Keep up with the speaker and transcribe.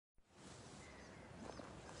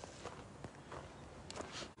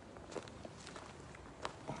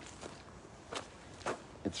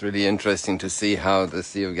It's really interesting to see how the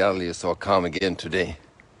Sea of Galilee is so calm again today.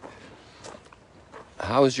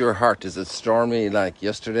 How's your heart? Is it stormy like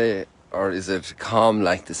yesterday, or is it calm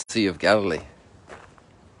like the Sea of Galilee?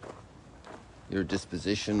 Your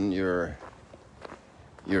disposition, your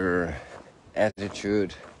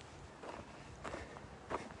attitude.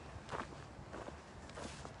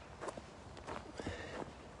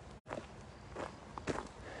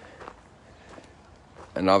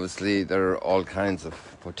 And obviously there are all kinds of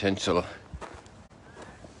potential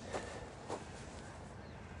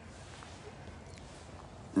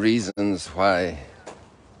reasons why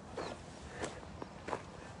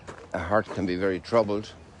a heart can be very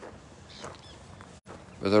troubled.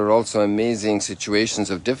 But there are also amazing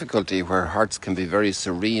situations of difficulty where hearts can be very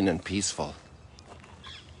serene and peaceful.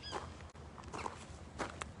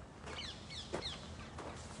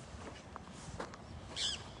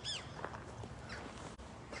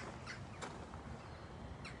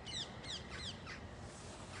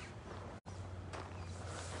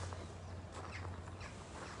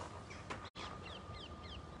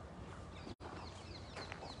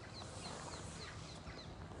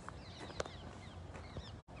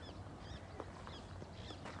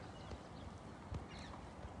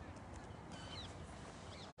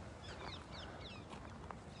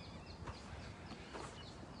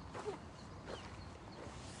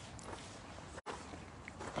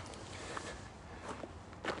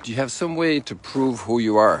 Do you have some way to prove who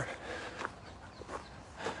you are?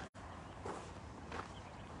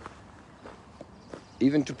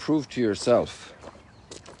 Even to prove to yourself.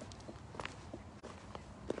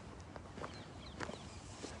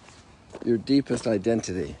 Your deepest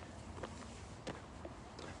identity.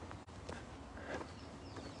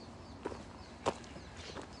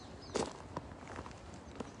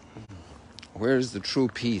 Where is the true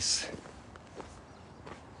peace?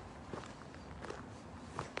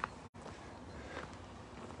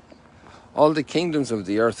 All the kingdoms of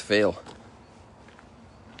the earth fail.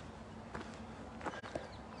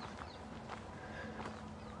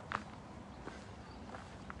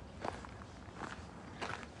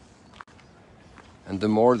 And the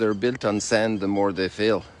more they're built on sand, the more they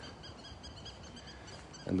fail.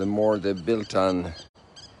 And the more they're built on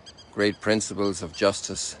great principles of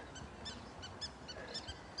justice,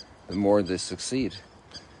 the more they succeed.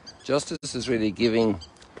 Justice is really giving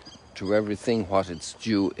to everything what its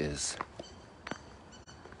due is.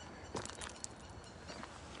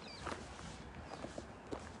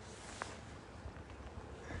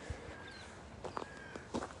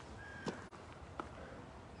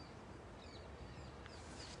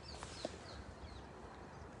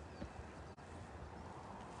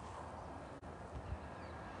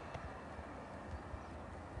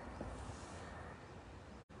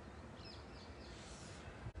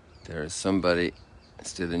 There's somebody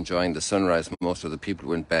still enjoying the sunrise. Most of the people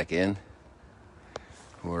went back in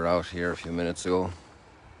who were out here a few minutes ago.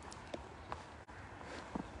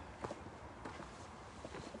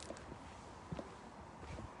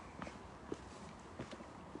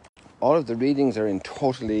 All of the readings are in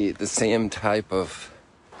totally the same type of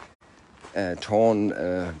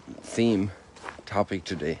tone, theme, topic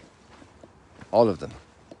today. All of them.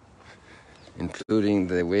 Including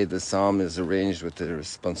the way the psalm is arranged with the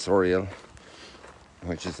responsorial,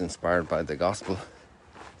 which is inspired by the gospel.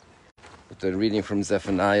 With the reading from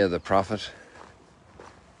Zephaniah the prophet.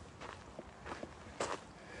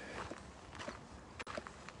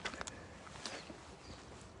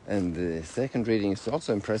 And the second reading is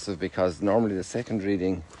also impressive because normally the second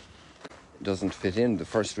reading doesn't fit in. The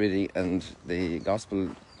first reading and the gospel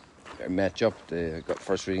match up. The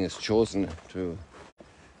first reading is chosen to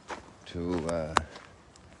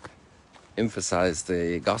emphasize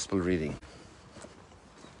the gospel reading.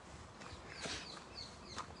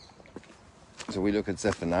 So we look at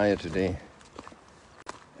Zephaniah today,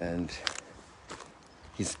 and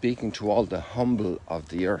he's speaking to all the humble of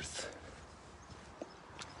the earth.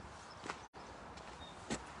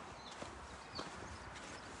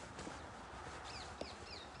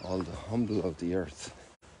 All the humble of the earth.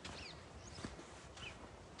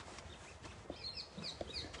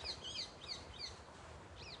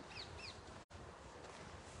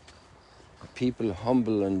 A people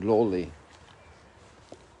humble and lowly,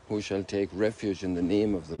 who shall take refuge in the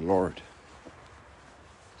name of the Lord.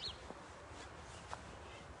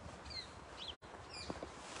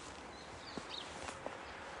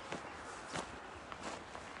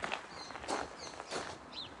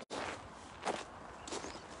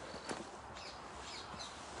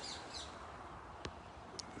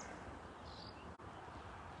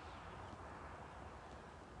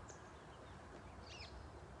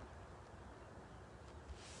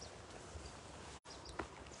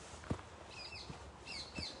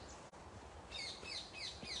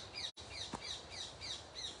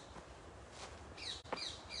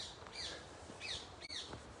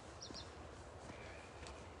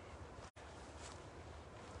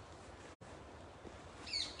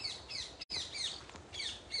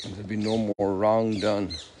 There'll be no more wrong done,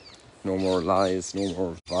 no more lies, no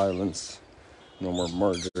more violence, no more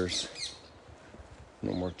murders,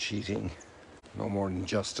 no more cheating, no more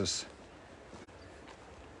injustice.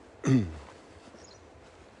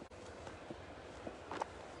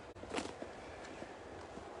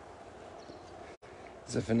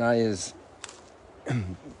 Zephaniah is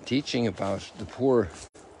teaching about the poor,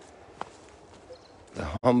 the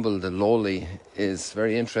humble, the lowly is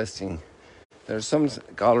very interesting. There are some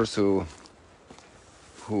scholars who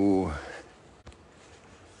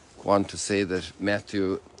want to say that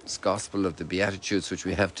Matthew's Gospel of the Beatitudes, which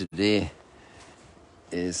we have today,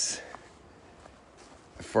 is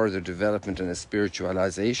a further development and a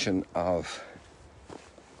spiritualization of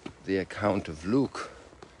the account of Luke.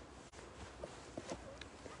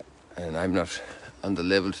 And I'm not on the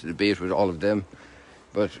level to debate with all of them,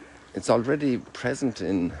 but it's already present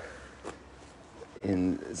in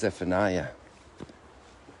Zephaniah.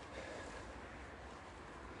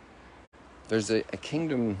 There's a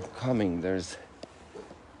kingdom coming.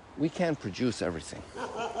 We can't produce everything.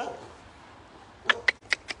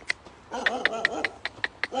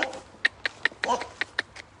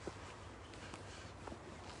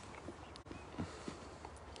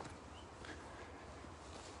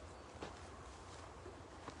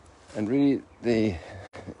 And really, the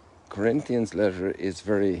Corinthians letter is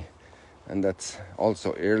very, and that's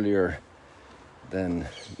also earlier than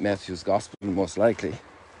Matthew's Gospel, most likely.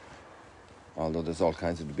 Although there's all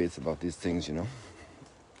kinds of debates about these things, you know.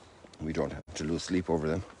 We don't have to lose sleep over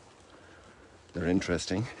them. They're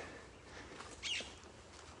interesting.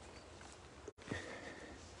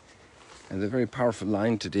 And the very powerful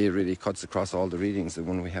line today really cuts across all the readings, the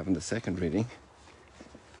one we have in the second reading.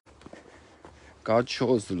 God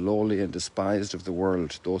chose the lowly and despised of the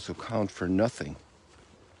world, those who count for nothing.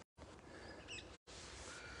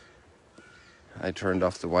 I turned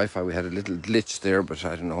off the Wi-Fi. We had a little glitch there, but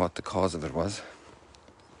I don't know what the cause of it was.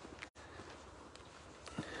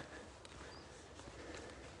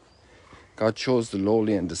 God chose the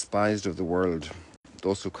lowly and despised of the world,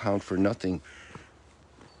 those who count for nothing,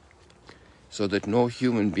 so that no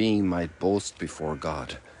human being might boast before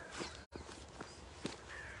God.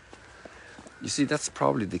 You see, that's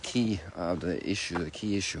probably the key of the issue. The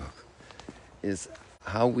key issue is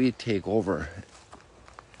how we take over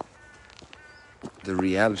the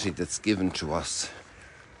reality that's given to us.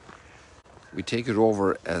 We take it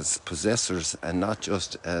over as possessors and not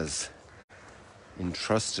just as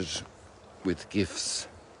entrusted with gifts.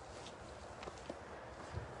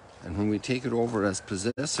 And when we take it over as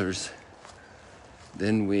possessors,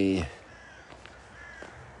 then we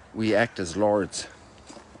act as lords.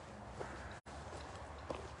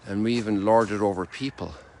 And we even lord it over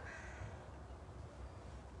people.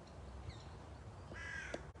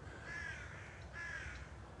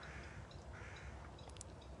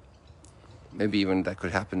 Maybe even that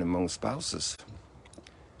could happen among spouses.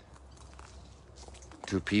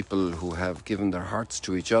 To people who have given their hearts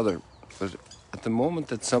to each other. But at the moment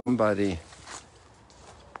that somebody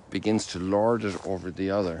begins to lord it over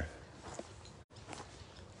the other,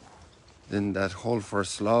 then that whole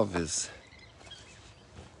first love is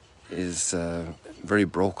very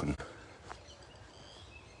broken.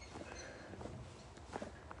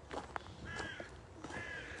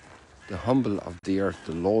 The humble of the earth,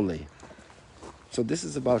 the lowly. So this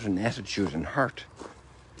is about an attitude and heart.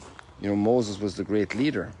 You know, Moses was the great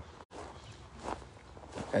leader.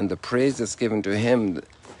 And the praise that's given to him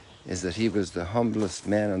is that he was the humblest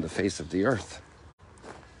man on the face of the earth.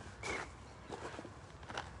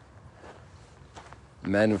 A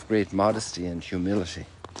man of great modesty and humility.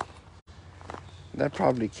 That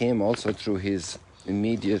probably came also through his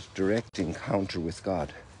immediate direct encounter with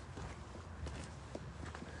God.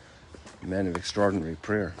 A man of extraordinary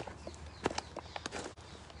prayer.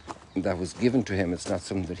 That was given to him. It's not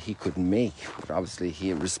something that he could make, but obviously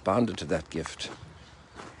he responded to that gift.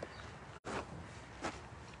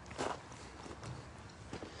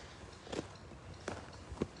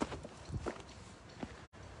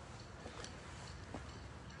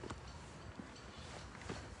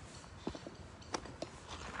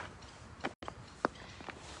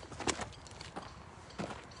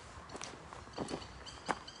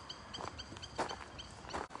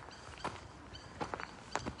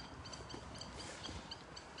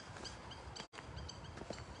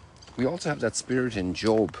 We also have that spirit in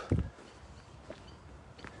Job.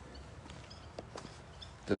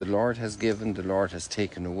 The Lord has given, the Lord has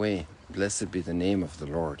taken away. Blessed be the name of the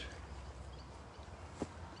Lord.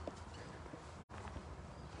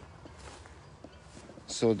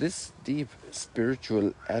 So this deep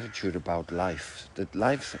spiritual attitude about life, that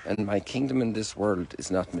life and my kingdom in this world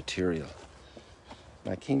is not material.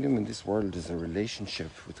 My kingdom in this world is a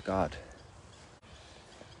relationship with God.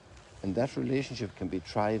 And that relationship can be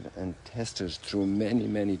tried and tested through many,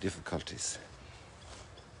 many difficulties.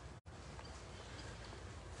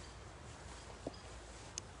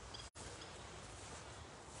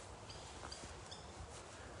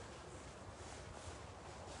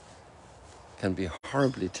 Can be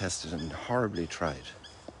horribly tested and horribly tried.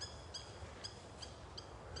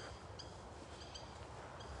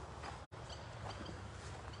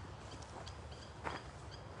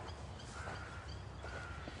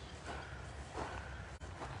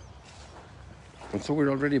 And so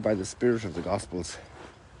we're already by the spirit of the Gospels.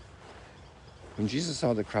 When Jesus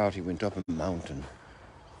saw the crowd, he went up a mountain.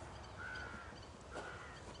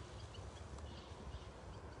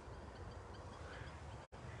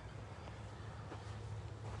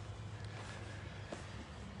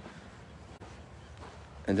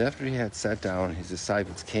 And after he had sat down, his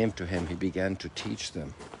disciples came to him. He began to teach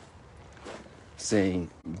them, saying,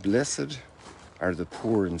 "Blessed are the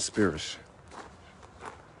poor in spirit."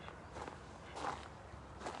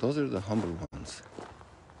 Those are the humble ones,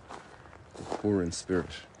 the poor in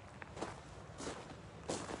spirit.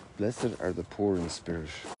 Blessed are the poor in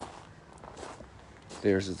spirit.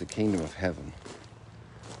 Theirs is the kingdom of heaven.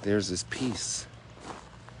 Theirs is peace.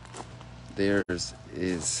 Theirs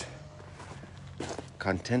is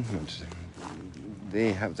contentment.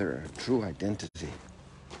 They have their true identity.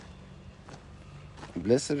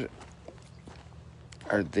 Blessed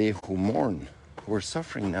are they who mourn, who are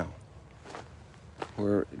suffering now, who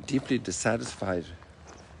are deeply dissatisfied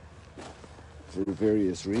for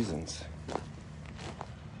various reasons.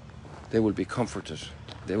 They will be comforted.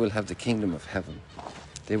 They will have the kingdom of heaven.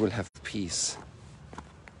 They will have peace.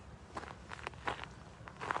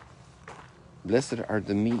 Blessed are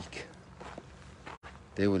the meek.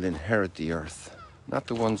 They will inherit the earth. Not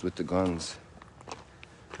the ones with the guns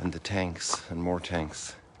and the tanks and more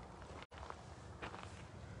tanks.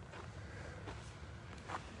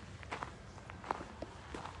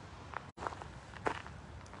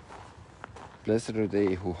 Blessed are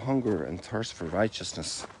they who hunger and thirst for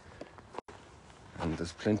righteousness. And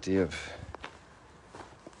there's plenty of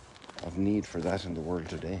need for that in the world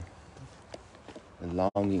today. A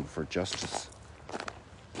longing for justice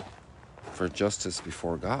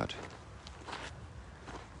before God.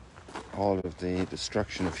 All of the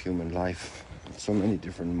destruction of human life, so many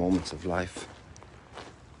different moments of life.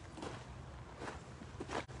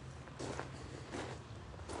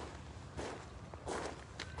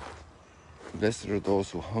 Blessed are those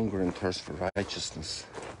who hunger and thirst for righteousness.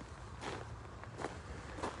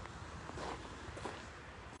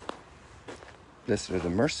 Blessed are the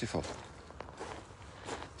merciful.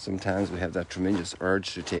 Sometimes we have that tremendous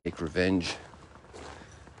urge to take revenge.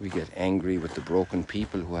 We get angry with the broken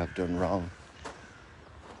people who have done wrong.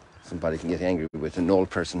 Somebody can get angry with an old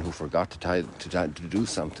person who forgot to do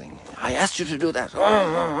something. I asked you to do that.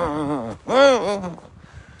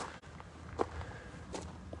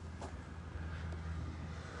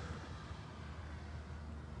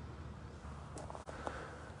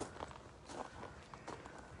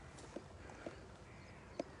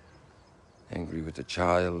 Angry with the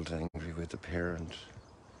child, angry with the parent.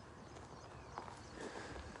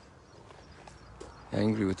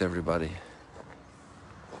 Angry with everybody.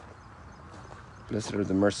 Blessed are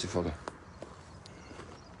the merciful.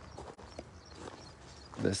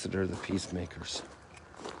 Blessed are the peacemakers.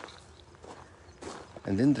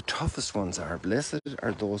 And then the toughest ones are, blessed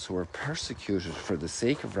are those who are persecuted for the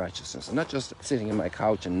sake of righteousness. I'm not just sitting in my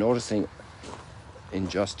couch and noticing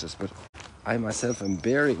injustice, but I myself am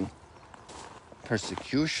bearing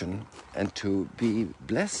persecution and to be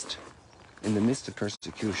blessed in the midst of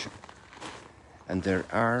persecution. And there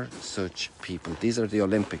are such people. These are the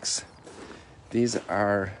Olympics. These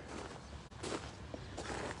are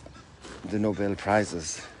the Nobel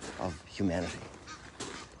Prizes of humanity,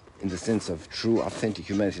 in the sense of true, authentic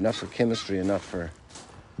humanity, not for chemistry and not for,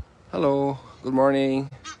 hello, good morning,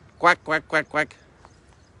 quack, quack, quack, quack.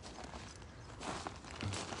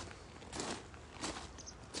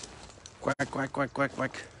 Quack, quack, quack, quack,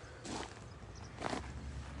 quack.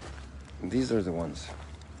 These are the ones.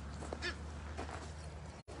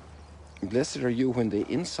 Blessed are you when they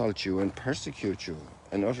insult you and persecute you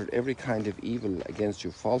and utter every kind of evil against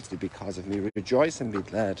you falsely because of me. Rejoice and be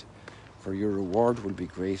glad, for your reward will be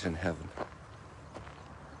great in heaven.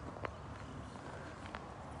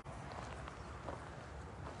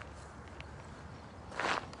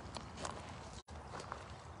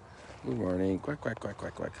 Good morning. Quack, quack, quack,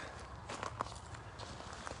 quack, quack.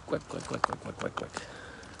 Quack, quack, quack, quack, quack, quack, quack.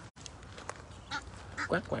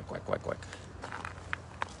 Quack, quack, quack, quack, quack.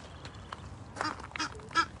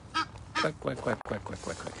 Quack, quack, quack, quack, quack,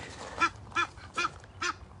 quack, quack.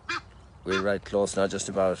 We're right close now, just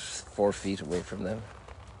about 4 feet away from them.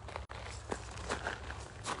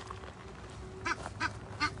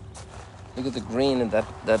 Look at the green in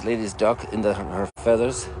that lady's duck, in her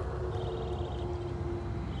feathers.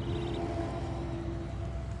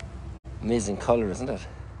 Amazing color, isn't it?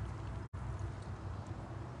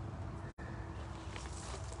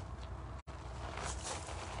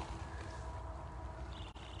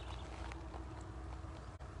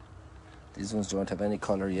 These ones don't have any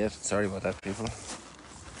color yet. Sorry about that, people.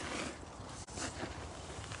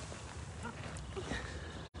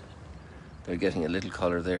 They're getting a little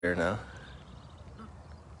color there now.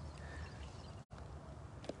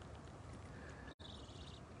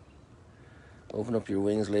 Open up your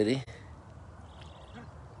wings, lady.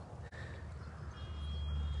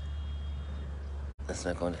 That's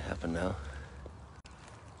not going to happen now.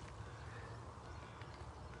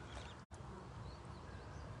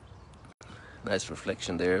 Nice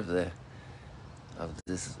reflection there of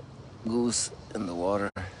this goose in the water.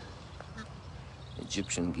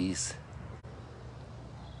 Egyptian geese.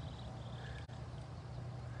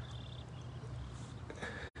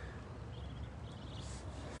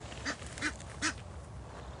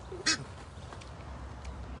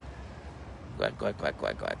 Quack, quack, quack,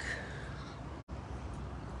 quack, quack.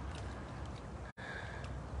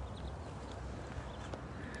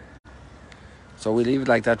 So we leave it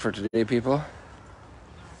like that for today, people.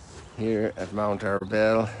 Here at Mount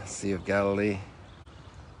Arbel, Sea of Galilee.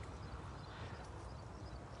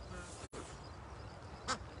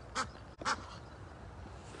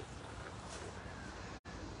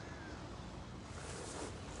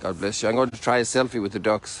 God bless you. I'm going to try a selfie with the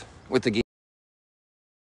ducks, with the geese.